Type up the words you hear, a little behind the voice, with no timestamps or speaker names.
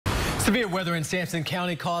Severe weather in Sampson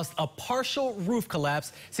County caused a partial roof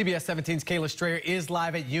collapse. CBS 17's Kayla Strayer is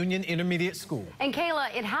live at Union Intermediate School. And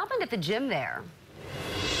Kayla, it happened at the gym there.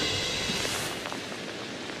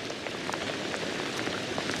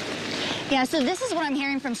 Yeah, so this is what I'm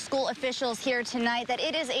hearing from school officials here tonight, that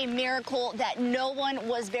it is a miracle that no one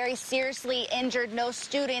was very seriously injured, no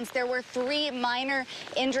students. There were 3 minor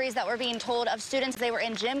injuries that were being told of students. They were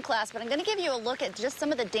in gym class, but I'm going to give you a look at just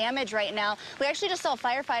some of the damage right now. We actually just saw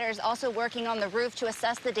firefighters also working on the roof to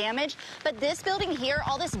assess the damage, but this building here,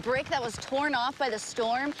 all this brick that was torn off by the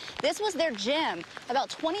storm, this was their gym. About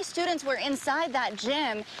 20 students were inside that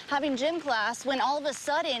gym having gym class when all of a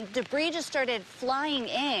sudden debris just started flying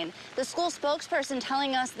in. The school spokesperson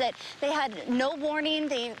telling us that they had no warning.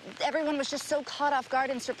 Everyone was just so caught off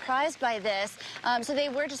guard and surprised by this. So they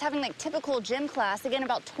were just having like typical gym class. Again,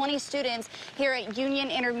 about 20 students here at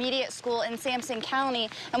Union Intermediate School in Sampson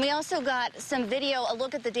County. And we also got some video, a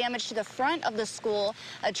look at the damage to the front of the school.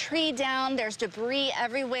 A tree down, there's debris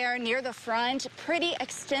everywhere near the front. Pretty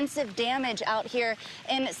extensive damage out here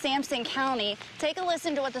in Sampson County. Take a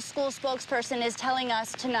listen to what the school spokesperson is telling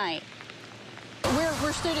us tonight.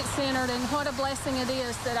 We're student-centered, and what a blessing it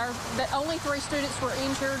is that only 3 students were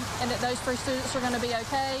injured and that those 3 students are going to be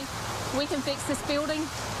okay. We can fix this building,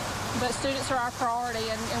 but students are our priority,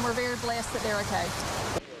 and we're very blessed that they're okay.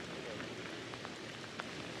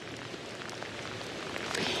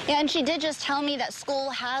 Yeah, and she did just tell me that school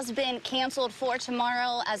has been canceled for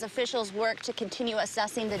tomorrow as officials work to continue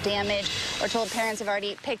assessing the damage. We're told parents have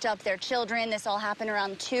already picked up their children. This all happened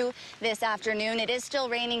around 2 this afternoon. It is still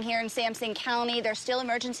raining here in Sampson County. There's still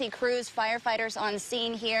emergency crews, firefighters on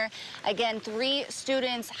scene here. Again, 3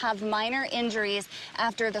 students have minor injuries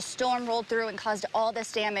after the storm rolled through and caused all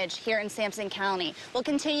this damage here in Sampson County. We'll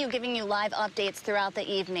continue giving you live updates throughout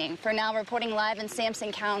the evening. For now, reporting live in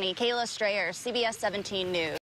Sampson County, Kayla Strayer, CBS 17 News.